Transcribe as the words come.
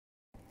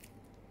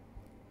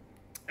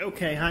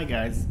Okay, hi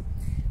guys.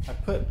 I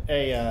put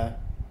a,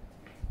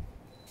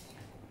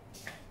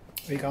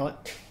 what do you call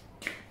it?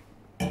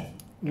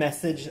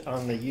 Message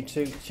on the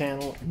YouTube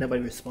channel.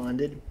 Nobody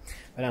responded,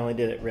 but I only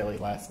did it really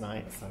last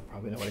night, so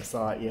probably nobody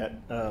saw it yet.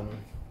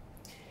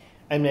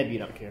 And maybe you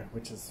don't care,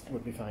 which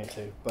would be fine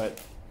too.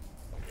 But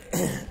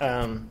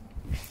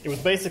it was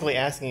basically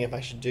asking if I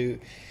should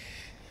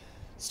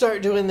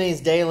start doing these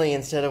daily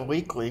instead of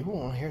weekly.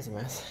 Oh, here's a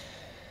mess.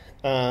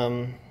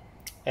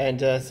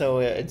 So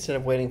instead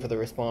of waiting for the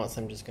response,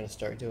 I'm just going to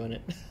start doing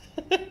it.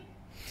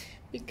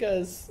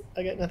 Because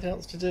I got nothing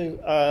else to do.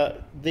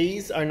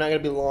 These are not going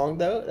to be long,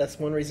 though. That's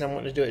one reason I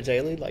want to do it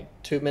daily, like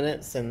 2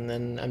 minutes, and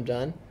then I'm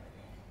done.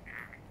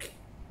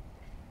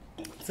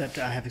 Except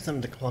I have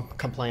something to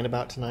complain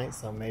about tonight,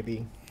 so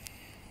maybe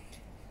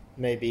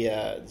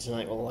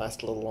tonight will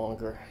last a little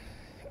longer.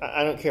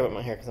 I don't care about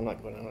my hair because I'm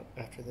not going out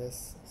after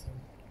this. So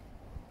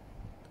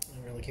I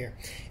don't really care.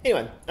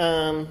 Anyway,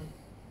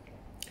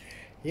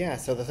 yeah,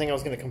 so the thing I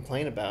was going to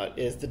complain about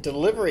is the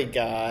delivery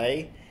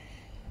guy.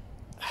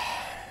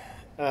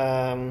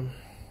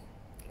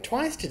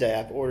 Twice today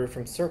I've ordered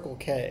from Circle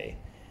K.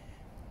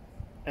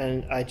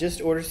 And I just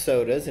ordered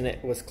sodas, and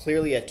it was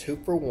clearly a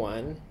 2-for-1.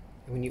 And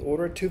when you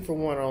order a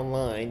 2-for-1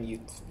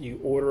 online, you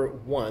order it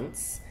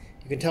once.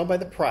 You can tell by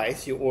the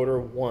price, you order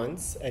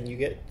once, and you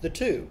get the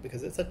 2,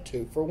 because it's a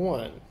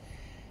 2-for-1.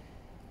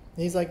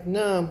 And he's like,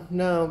 no,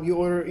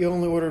 you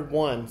only ordered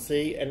 1,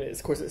 see? And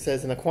of course it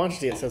says in the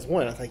quantity, it says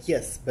 1. I was like,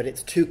 yes, but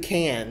it's 2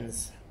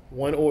 cans.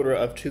 1 order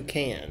of 2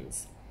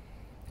 cans.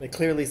 It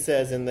clearly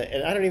says and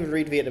I don't even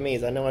read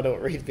Vietnamese. I know I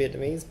don't read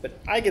Vietnamese, but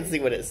I can see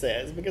what it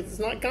says because it's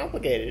not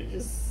complicated.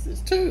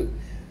 It's 2.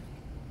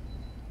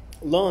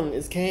 Long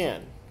is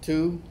can.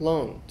 2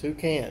 long, 2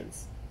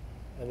 cans.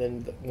 And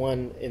then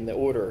 1 in the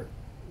order,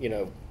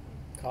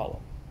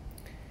 column.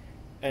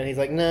 And he's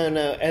like,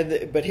 no.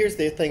 But here's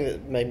the thing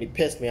that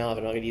pissed me off,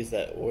 and I'm not going to use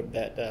that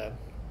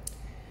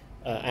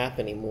app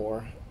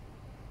anymore.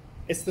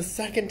 It's the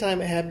second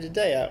time it happened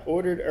today. I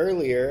ordered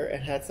earlier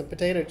and had some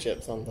potato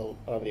chips on the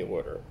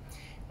order.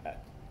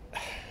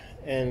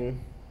 And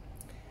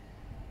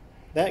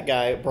that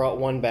guy brought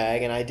 1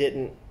 bag, and I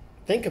didn't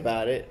think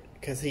about it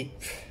because he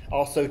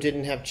also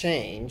didn't have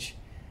change.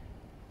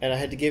 And I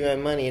had to give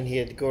him money, and he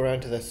had to go around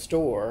to the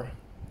store.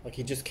 Like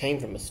he just came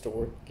from a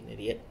store, like an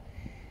idiot.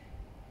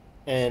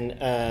 And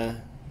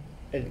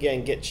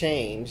again, get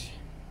change.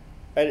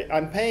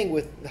 I'm paying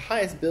with the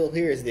highest bill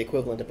here is the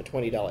equivalent of a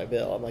 $20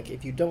 bill. I'm like,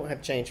 if you don't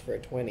have change for a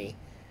 20,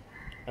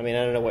 I mean,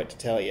 I don't know what to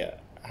tell you.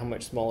 How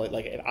much smaller?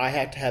 Like, if I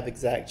have to have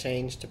exact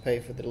change to pay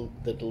for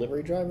the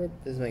delivery driver,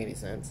 it doesn't make any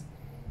sense.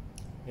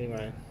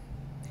 Anyway,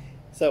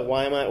 so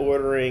why am I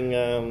ordering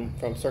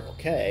from Circle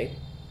K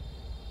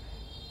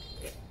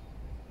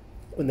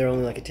when they're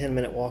only like a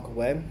 10-minute walk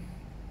away?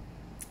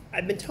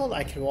 I've been told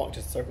I can walk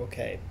to Circle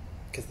K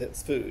because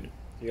it's food.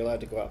 You're allowed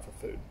to go out for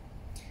food.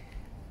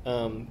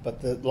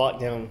 But the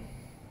lockdown,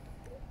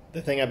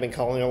 the thing I've been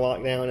calling a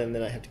lockdown, and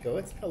then I have to go,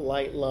 it's a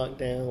light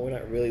lockdown, we're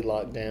not really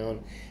locked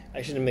down.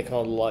 I shouldn't have been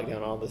called a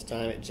lockdown all this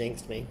time, it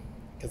jinxed me,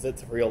 because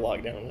it's a real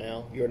lockdown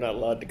now. You're not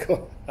allowed to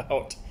go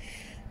out,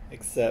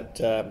 except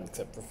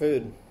for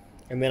food.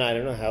 And then I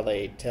don't know how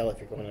they tell if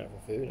you're going out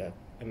for food. I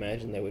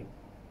imagine they would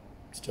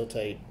still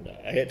tell you.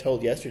 I got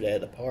told yesterday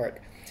at the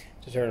park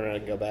to turn around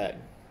and go back.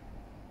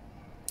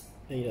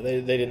 And,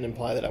 they didn't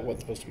imply that I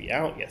wasn't supposed to be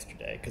out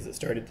yesterday because it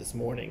started this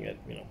morning at,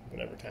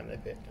 whatever time they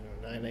picked,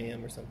 9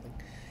 a.m. or something.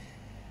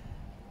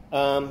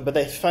 But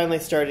they finally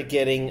started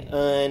getting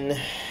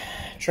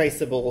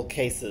untraceable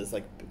cases.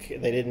 Like,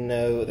 they don't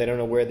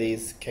know where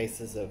these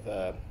cases of,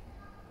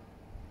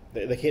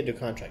 they can't do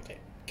contact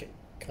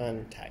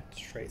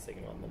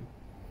tracing on them.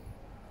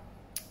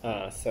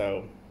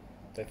 So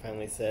they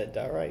finally said,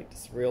 all right,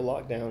 it's a real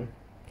lockdown.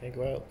 Can't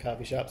go out.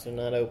 Coffee shops are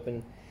not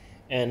open,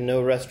 and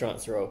no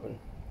restaurants are open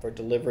for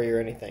delivery or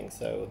anything,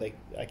 so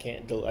I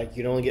can't. You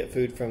can only get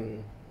food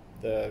from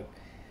the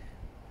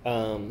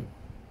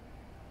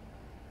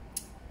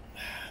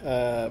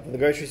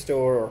grocery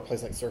store or a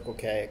place like Circle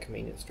K, a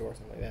convenience store, or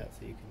something like that.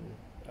 So you can,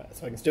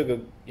 so I can still go,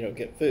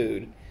 get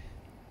food.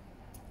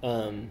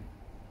 But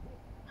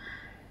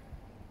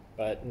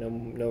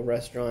no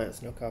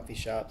restaurants, no coffee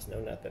shops, no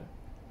nothing.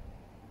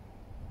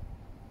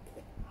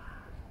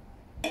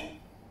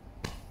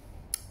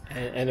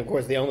 And of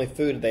course, the only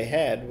food they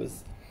had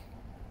was.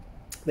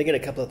 They get a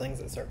couple of things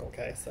at Circle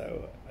K,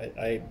 so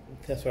I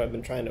that's what I've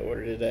been trying to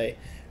order today.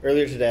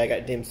 Earlier today I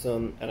got dim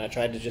sum, and I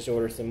tried to just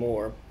order some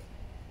more.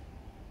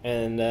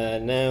 And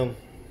no,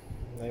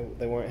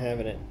 they weren't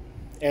having it.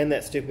 And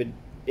that stupid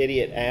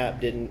idiot app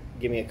didn't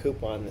give me a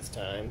coupon this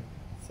time,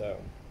 so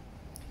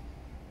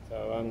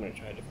I'm going to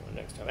try a different one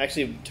next time.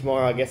 Actually,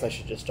 tomorrow I guess I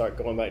should just start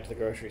going back to the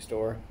grocery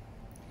store.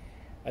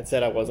 I'd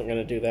said I wasn't going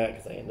to do that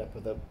because I end up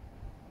with a,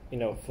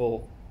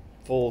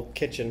 full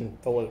kitchen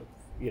full of,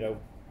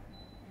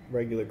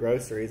 regular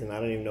groceries, and I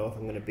don't even know if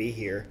I'm going to be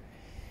here.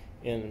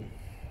 And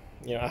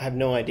I have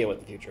no idea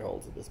what the future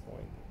holds at this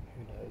point.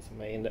 Who knows? I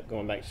may end up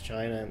going back to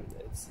China.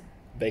 It's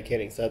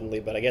vacating suddenly,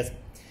 but I guess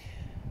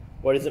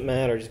what does it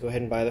matter? Just go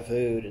ahead and buy the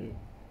food, and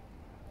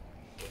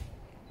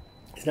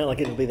it's not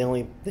like it'll be the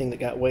only thing that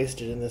got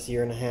wasted in this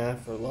year and a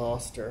half or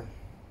lost or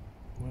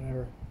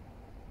whatever.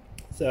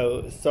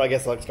 So I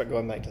guess I'll start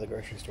going back to the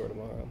grocery store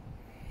tomorrow,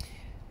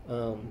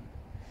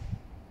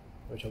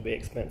 which will be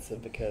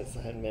expensive because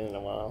I hadn't been in a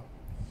while.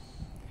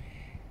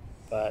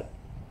 But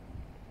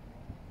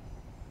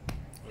I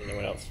don't know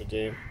what else to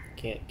do.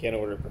 Can't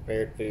order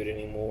prepared food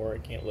anymore. I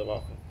can't live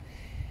off of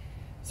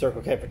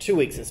Circle K for 2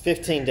 weeks. It's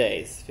 15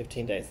 days.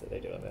 15 days that they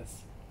do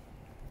this.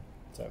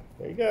 So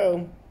there you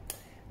go.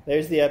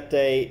 There's the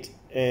update,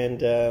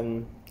 and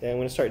I'm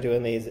going to start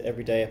doing these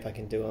every day if I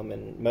can do them.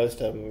 And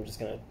most of them, I'm just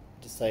going to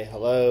just say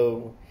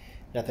hello.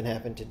 Nothing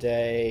happened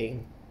today.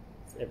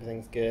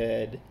 Everything's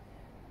good,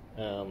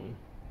 or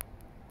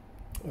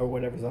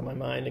whatever's on my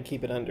mind, and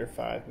keep it under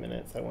 5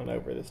 minutes. I went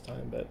over this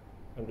time, but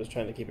I'm just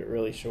trying to keep it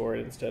really short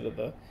instead of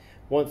the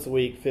once a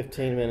week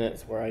 15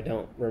 minutes where I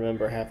don't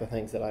remember half the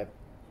things that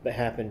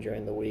happened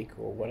during the week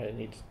or what I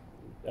need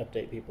to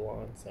update people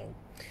on. So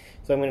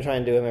I'm going to try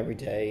and do them every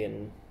day,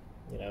 and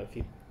if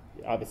you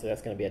obviously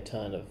that's going to be a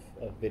ton of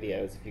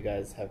videos. If you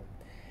guys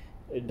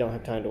don't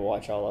have time to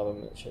watch all of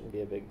them, it shouldn't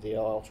be a big deal.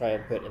 I'll try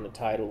and put in the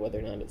title whether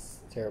or not it's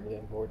terribly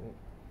important.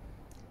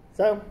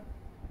 So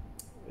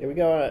here we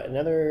go,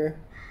 another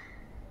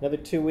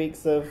 2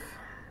 weeks of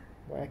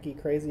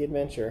wacky, crazy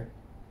adventure.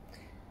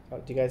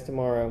 Talk to you guys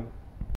tomorrow.